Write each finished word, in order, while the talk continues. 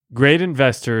Great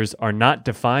investors are not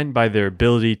defined by their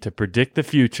ability to predict the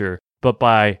future, but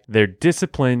by their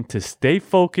discipline to stay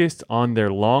focused on their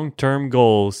long-term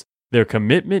goals, their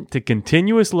commitment to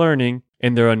continuous learning,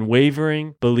 and their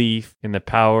unwavering belief in the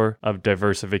power of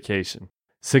diversification.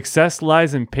 Success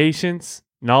lies in patience,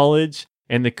 knowledge,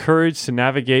 and the courage to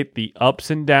navigate the ups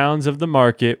and downs of the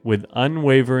market with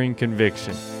unwavering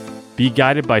conviction. Be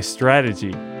guided by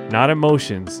strategy, not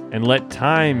emotions, and let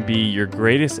time be your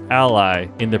greatest ally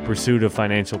in the pursuit of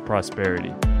financial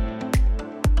prosperity.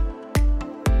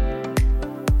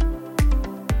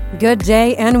 Good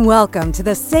day and welcome to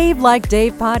the Save Like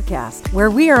Dave podcast,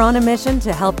 where we are on a mission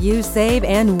to help you save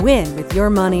and win with your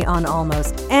money on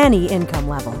almost any income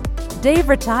level. Dave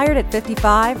retired at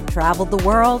 55, traveled the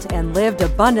world, and lived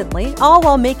abundantly, all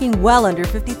while making well under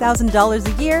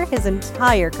 $50,000 a year his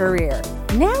entire career.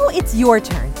 Now it's your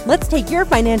turn. Let's take your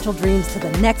financial dreams to the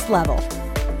next level.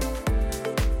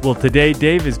 Well, today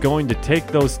Dave is going to take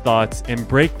those thoughts and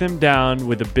break them down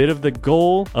with a bit of the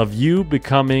goal of you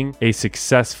becoming a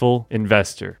successful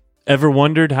investor. Ever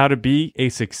wondered how to be a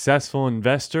successful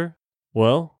investor?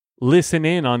 Well, listen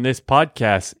in on this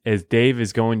podcast as Dave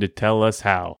is going to tell us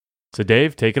how. So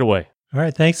Dave, take it away. All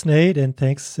right. Thanks, Nate. And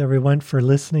thanks everyone for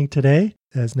listening today.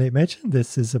 As Nate mentioned,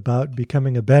 this is about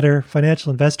becoming a better financial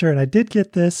investor. And I did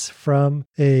get this from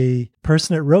a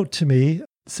person that wrote to me,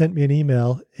 sent me an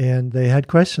email, and they had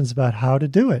questions about how to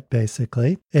do it,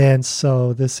 basically. And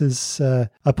so this is a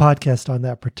podcast on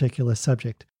that particular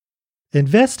subject.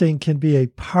 Investing can be a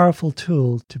powerful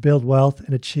tool to build wealth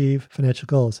and achieve financial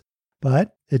goals,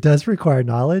 but it does require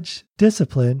knowledge,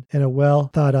 discipline, and a well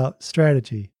thought out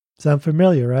strategy. Sound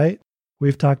familiar, right?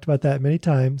 We've talked about that many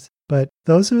times, but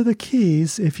those are the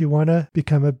keys if you want to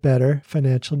become a better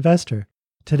financial investor.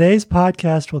 Today's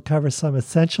podcast will cover some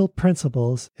essential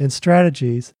principles and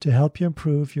strategies to help you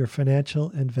improve your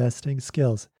financial investing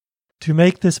skills. To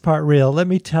make this part real, let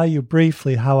me tell you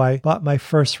briefly how I bought my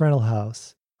first rental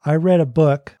house. I read a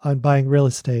book on buying real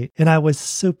estate, and I was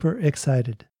super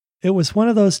excited. It was one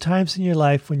of those times in your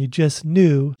life when you just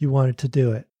knew you wanted to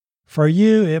do it. For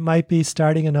you, it might be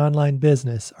starting an online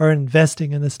business or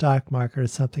investing in the stock market or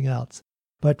something else.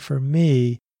 But for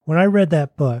me, when I read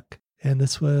that book, and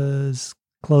this was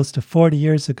close to 40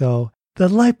 years ago, the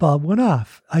light bulb went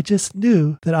off. I just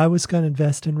knew that I was going to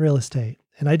invest in real estate.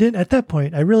 And at that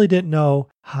point, I really didn't know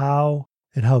how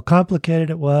and how complicated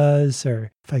it was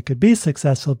or if I could be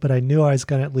successful, but I knew I was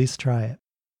going to at least try it.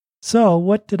 So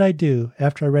what did I do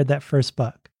after I read that first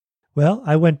book? Well,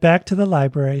 I went back to the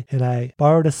library and I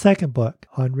borrowed a second book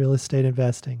on real estate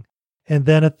investing, and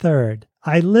then a third.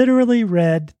 I literally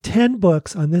read 10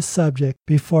 books on this subject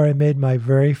before I made my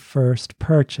very first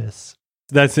purchase.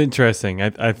 That's interesting.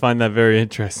 I find that very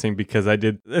interesting because I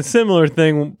did a similar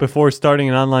thing before starting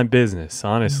an online business,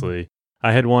 honestly.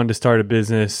 I had wanted to start a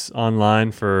business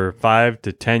online for 5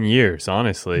 to 10 years,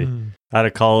 honestly, out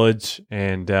of college.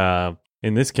 And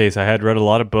in this case, I had read a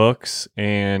lot of books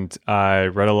and I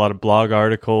read a lot of blog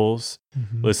articles,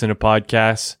 listened to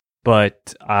podcasts,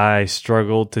 but I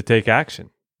struggled to take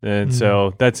action. And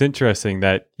so that's interesting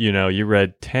that, you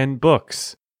read 10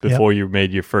 books before you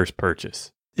made your first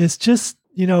purchase. It's just,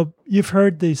 you've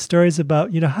heard these stories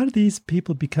about, how do these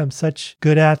people become such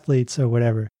good athletes or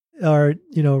whatever, or,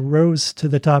 rose to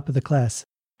the top of the class.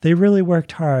 They really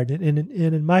worked hard. And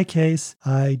in my case,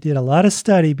 I did a lot of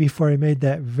study before I made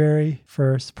that very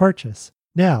first purchase.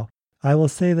 Now, I will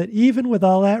say that even with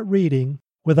all that reading,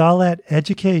 with all that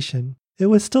education, it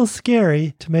was still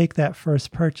scary to make that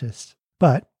first purchase.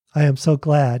 But I am so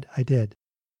glad I did.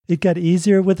 It got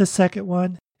easier with the second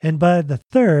one. And by the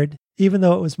third, even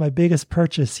though it was my biggest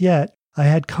purchase yet, I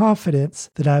had confidence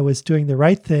that I was doing the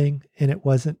right thing and it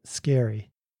wasn't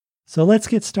scary. So let's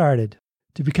get started.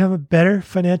 To become a better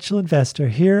financial investor,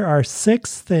 here are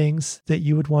 6 things that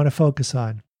you would want to focus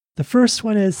on. The first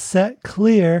one is set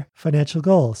clear financial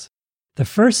goals. The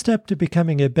first step to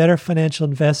becoming a better financial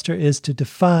investor is to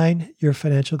define your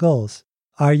financial goals.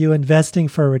 Are you investing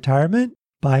for retirement,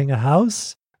 buying a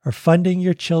house, or funding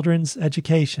your children's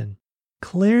education?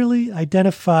 Clearly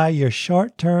identify your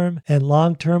short-term and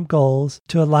long-term goals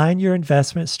to align your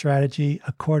investment strategy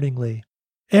accordingly.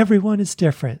 Everyone is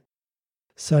different.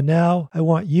 So now I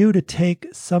want you to take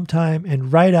some time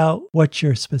and write out what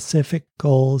your specific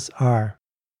goals are.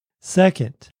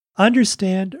 Second,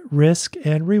 understand risk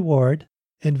and reward.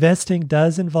 Investing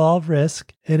does involve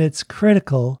risk, and it's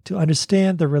critical to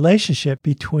understand the relationship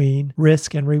between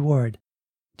risk and reward.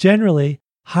 Generally,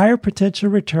 higher potential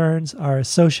returns are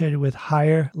associated with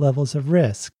higher levels of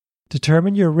risk.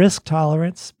 Determine your risk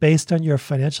tolerance based on your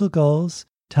financial goals,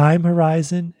 time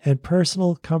horizon, and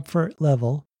personal comfort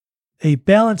level. A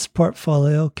balanced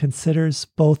portfolio considers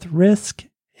both risk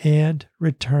and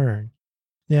return.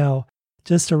 Now,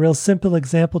 just a real simple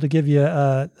example to give you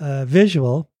a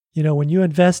visual. When you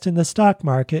invest in the stock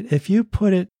market, if you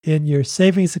put it in your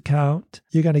savings account,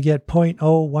 you're going to get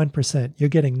 0.01%. You're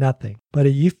getting nothing. But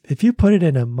if you put it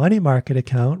in a money market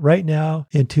account, right now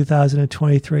in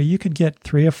 2023, you can get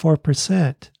 3 or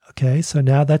 4%. Okay, so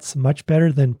now that's much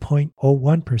better than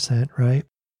 0.01%, right?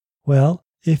 Well,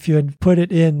 if you put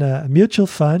it in a mutual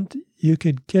fund, you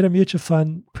could get a mutual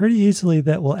fund pretty easily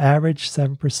that will average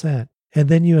 7%. And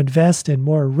then you invest in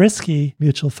more risky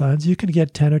mutual funds, you can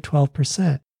get 10 or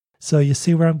 12%. So you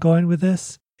see where I'm going with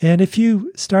this? And if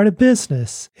you start a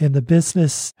business and the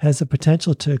business has the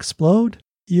potential to explode,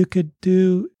 you could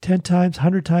do 10 times,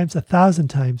 100 times, 1,000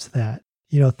 times that.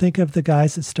 Think of the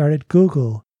guys that started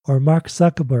Google or Mark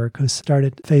Zuckerberg who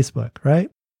started Facebook,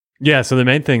 right? Yeah, so the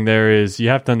main thing there is you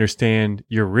have to understand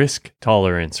your risk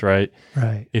tolerance, right?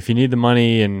 Right. If you need the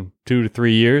money in 2 to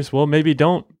 3 years, well, maybe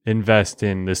don't invest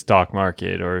in the stock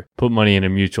market or put money in a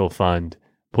mutual fund.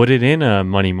 Put it in a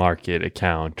money market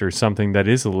account or something that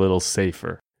is a little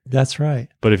safer. That's right.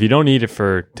 But if you don't need it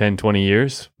for 10, 20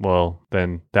 years, well,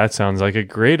 then that sounds like a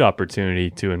great opportunity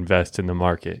to invest in the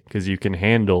market because you can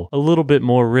handle a little bit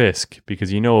more risk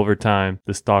because over time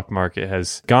the stock market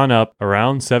has gone up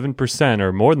around 7%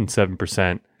 or more than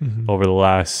 7% over the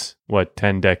last,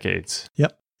 10 decades.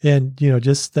 Yep. And,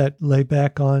 just that lay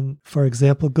back on, for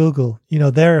example, Google,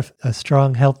 they're a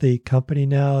strong, healthy company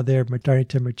now. They're starting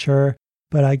to mature.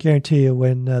 But I guarantee you,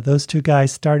 when those two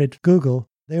guys started Google,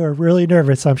 they were really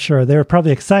nervous, I'm sure. They were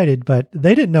probably excited, but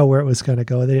they didn't know where it was going to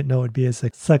go. They didn't know it would be as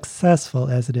successful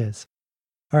as it is.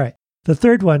 All right. The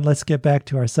third one, let's get back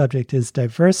to our subject, is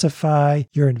diversify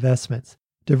your investments.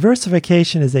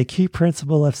 Diversification is a key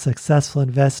principle of successful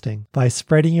investing. By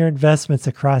spreading your investments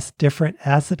across different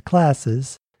asset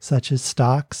classes, such as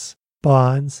stocks,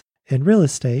 bonds, and real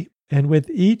estate, and with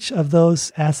each of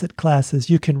those asset classes,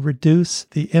 you can reduce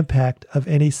the impact of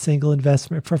any single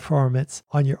investment performance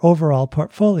on your overall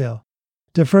portfolio.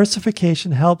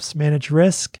 Diversification helps manage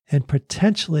risk and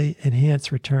potentially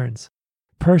enhance returns.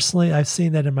 Personally, I've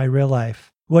seen that in my real life.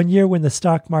 One year when the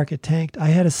stock market tanked, I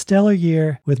had a stellar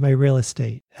year with my real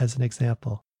estate, as an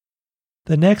example.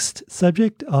 The next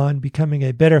subject on becoming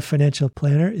a better financial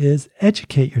planner is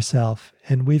educate yourself.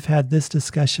 And we've had this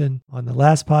discussion on the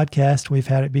last podcast. We've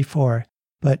had it before.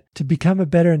 But to become a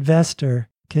better investor,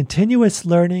 continuous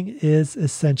learning is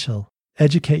essential.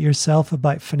 Educate yourself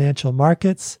about financial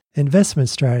markets, investment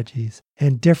strategies,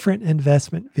 and different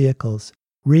investment vehicles.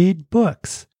 Read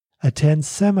books, attend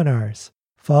seminars,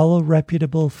 follow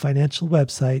reputable financial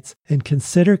websites, and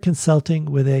consider consulting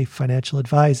with a financial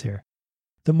advisor.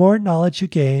 The more knowledge you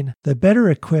gain, the better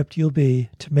equipped you'll be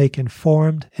to make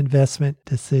informed investment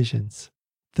decisions.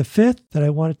 The fifth that I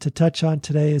wanted to touch on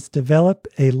today is develop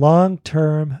a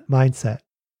long-term mindset.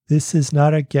 This is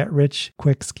not a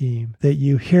get-rich-quick scheme that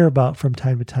you hear about from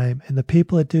time to time. And the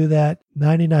people that do that,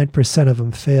 99% of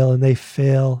them fail, and they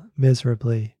fail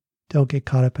miserably. Don't get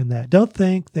caught up in that. Don't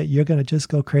think that you're going to just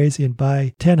go crazy and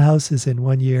buy 10 houses in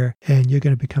 1 year and you're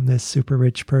going to become this super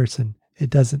rich person.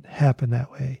 It doesn't happen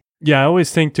that way. Yeah, I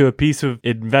always think to a piece of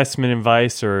investment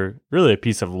advice or really a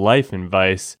piece of life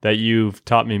advice that you've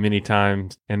taught me many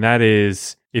times, and that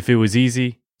is if it was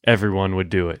easy, everyone would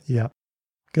do it. Yeah,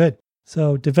 good.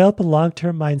 So develop a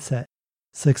long-term mindset.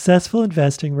 Successful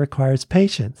investing requires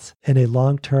patience and a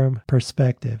long-term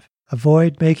perspective.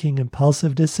 Avoid making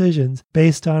impulsive decisions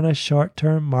based on a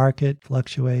short-term market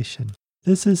fluctuation.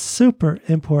 This is super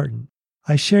important.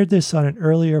 I shared this on an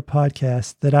earlier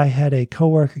podcast that I had a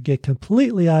coworker get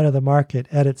completely out of the market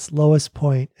at its lowest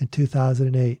point in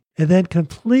 2008 and then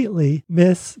completely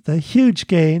miss the huge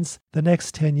gains the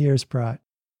next 10 years brought.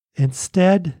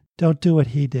 Instead, don't do what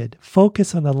he did.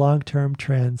 Focus on the long-term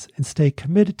trends and stay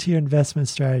committed to your investment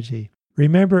strategy.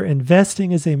 Remember,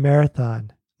 investing is a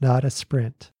marathon, not a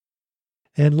sprint.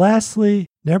 And lastly,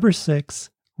 number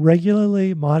 6,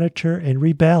 regularly monitor and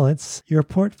rebalance your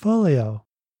portfolio.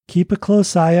 Keep a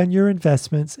close eye on your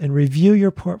investments and review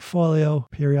your portfolio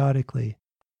periodically.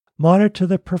 Monitor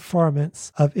the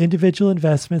performance of individual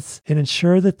investments and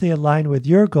ensure that they align with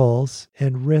your goals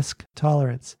and risk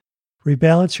tolerance.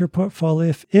 Rebalance your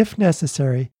portfolio if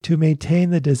necessary to maintain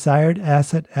the desired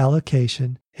asset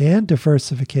allocation and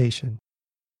diversification.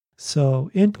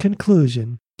 So, in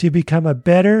conclusion, to become a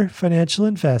better financial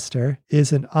investor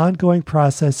is an ongoing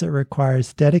process that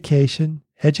requires dedication,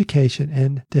 education,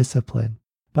 and discipline.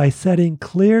 By setting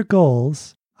clear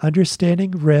goals,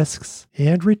 understanding risks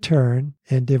and return,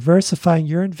 and diversifying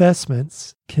your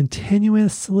investments,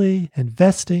 continuously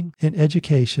investing in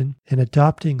education and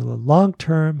adopting a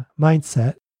long-term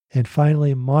mindset, and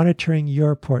finally monitoring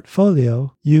your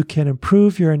portfolio, you can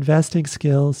improve your investing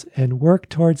skills and work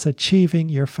towards achieving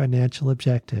your financial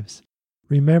objectives.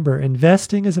 Remember,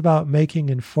 investing is about making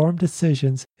informed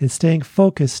decisions and staying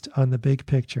focused on the big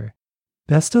picture.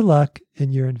 Best of luck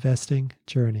in your investing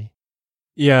journey.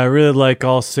 Yeah, I really like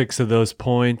all 6 of those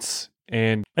points.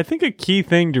 And I think a key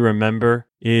thing to remember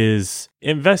is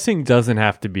investing doesn't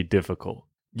have to be difficult.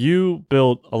 You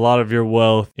built a lot of your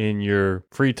wealth in your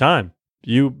free time.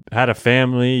 You had a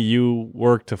family, you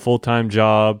worked a full-time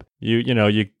job, you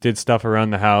did stuff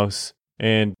around the house,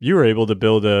 and you were able to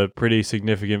build a pretty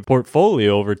significant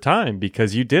portfolio over time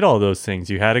because you did all those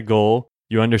things. You had a goal,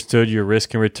 you understood your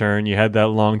risk and return, you had that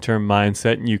long-term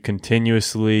mindset, and you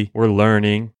continuously were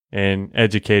learning and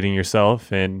educating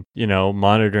yourself and,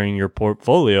 monitoring your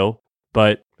portfolio.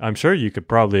 But I'm sure you could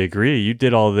probably agree you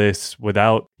did all this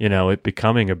without, it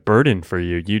becoming a burden for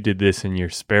you. You did this in your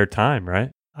spare time,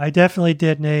 right? I definitely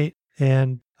did, Nate.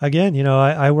 And again,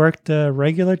 I worked a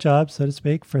regular job, so to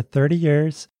speak, for 30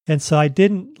 years. And so I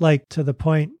didn't to the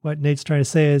point, what Nate's trying to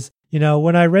say is,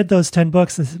 when I read those 10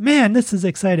 books, I said, man, this is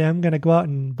exciting. I'm going to go out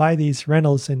and buy these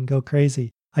rentals and go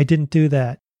crazy. I didn't do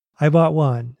that. I bought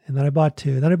 1, and then I bought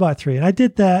 2, then I bought 3. And I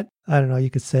did that. I don't know, you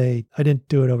could say I didn't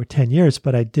do it over 10 years,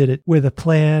 but I did it with a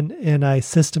plan, and I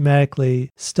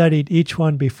systematically studied each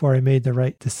one before I made the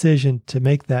right decision to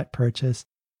make that purchase.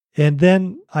 And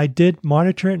then I did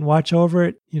monitor it and watch over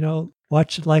it,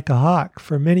 watch it like a hawk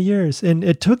for many years. And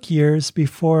it took years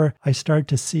before I started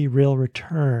to see real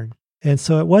return. And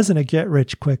so it wasn't a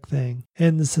get-rich-quick thing.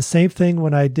 And it's the same thing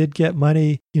when I did get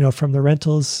money, from the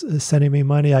rentals sending me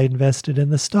money, I invested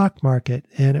in the stock market.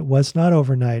 And it was not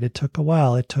overnight. It took a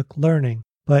while. It took learning.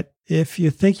 But if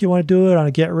you think you want to do it on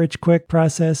a get-rich-quick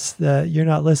process, you're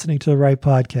not listening to the right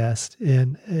podcast.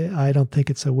 And I don't think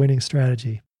it's a winning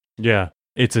strategy. Yeah.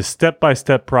 It's a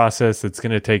step-by-step process that's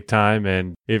going to take time,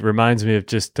 and it reminds me of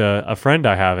just a friend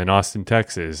I have in Austin,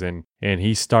 Texas, and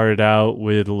he started out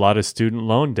with a lot of student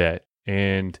loan debt,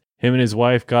 and him and his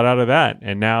wife got out of that,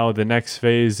 and now the next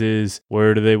phase is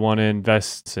where do they want to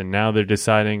invest, and now they're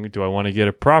deciding, do I want to get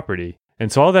a property?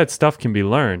 And so all that stuff can be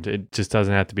learned. It just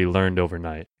doesn't have to be learned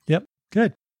overnight. Yep,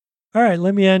 good. All right,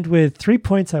 let me end with 3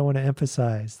 points I want to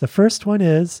emphasize. The first one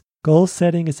is, goal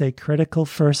setting is a critical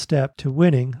first step to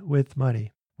winning with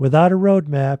money. Without a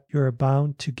roadmap, you are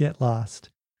bound to get lost.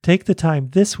 Take the time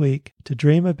this week to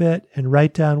dream a bit and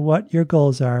write down what your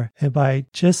goals are, and by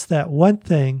just that one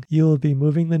thing, you will be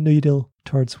moving the needle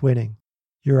towards winning.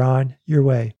 You're on your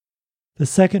way. The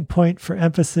second point for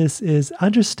emphasis is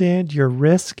understand your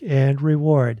risk and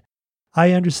reward.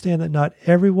 I understand that not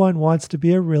everyone wants to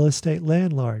be a real estate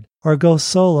landlord or go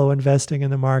solo investing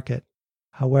in the market.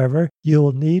 However, you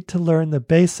will need to learn the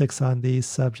basics on these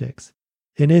subjects.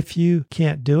 And if you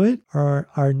can't do it or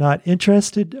are not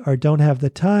interested or don't have the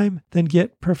time, then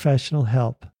get professional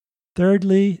help.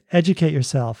 Thirdly, educate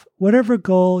yourself. Whatever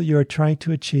goal you are trying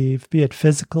to achieve, be it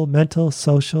physical, mental,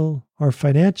 social, or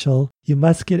financial, you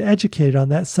must get educated on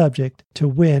that subject to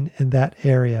win in that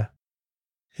area.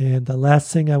 And the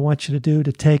last thing I want you to do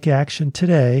to take action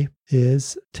today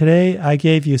is, today I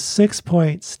gave you 6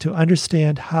 points to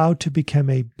understand how to become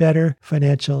a better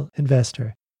financial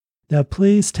investor. Now,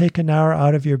 please take an hour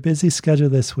out of your busy schedule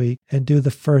this week and do the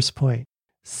first point.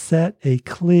 Set a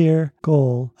clear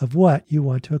goal of what you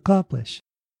want to accomplish.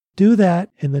 Do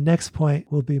that, and the next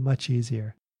point will be much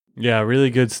easier. Yeah, really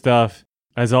good stuff.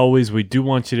 As always, we do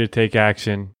want you to take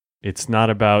action. It's not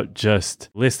about just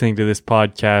listening to this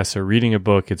podcast or reading a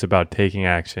book. It's about taking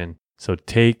action. So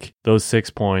take those 6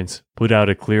 points, put out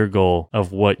a clear goal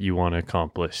of what you want to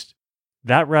accomplish.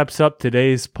 That wraps up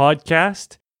today's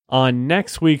podcast. On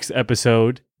next week's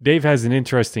episode, Dave has an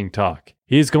interesting talk.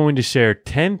 He is going to share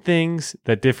 10 things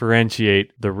that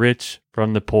differentiate the rich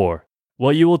from the poor.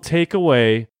 What you will take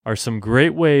away are some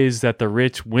great ways that the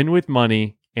rich win with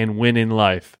money and win in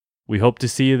life. We hope to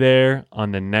see you there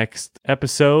on the next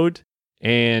episode.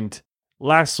 And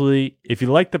lastly, if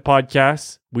you like the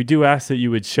podcast, we do ask that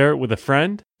you would share it with a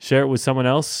friend, share it with someone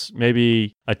else,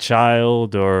 maybe a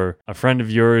child or a friend of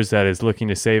yours that is looking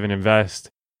to save and invest.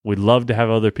 We'd love to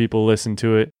have other people listen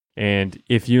to it. And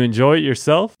if you enjoy it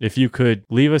yourself, if you could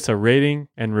leave us a rating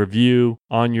and review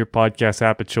on your podcast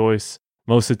app of choice.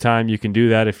 Most of the time you can do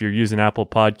that if you're using Apple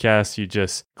Podcasts. You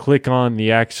just click on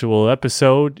the actual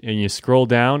episode and you scroll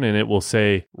down and it will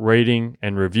say rating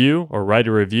and review or write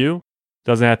a review.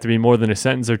 Doesn't have to be more than a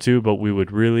sentence or two, but we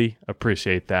would really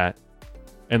appreciate that.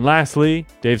 And lastly,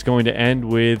 Dave's going to end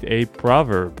with a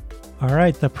proverb. All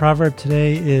right, the proverb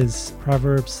today is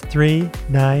Proverbs 3,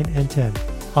 9, and 10.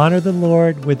 Honor the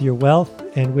Lord with your wealth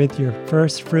and with your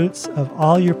first fruits of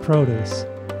all your produce.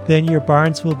 Then your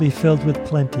barns will be filled with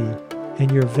plenty,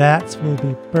 and your vats will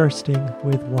be bursting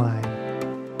with wine.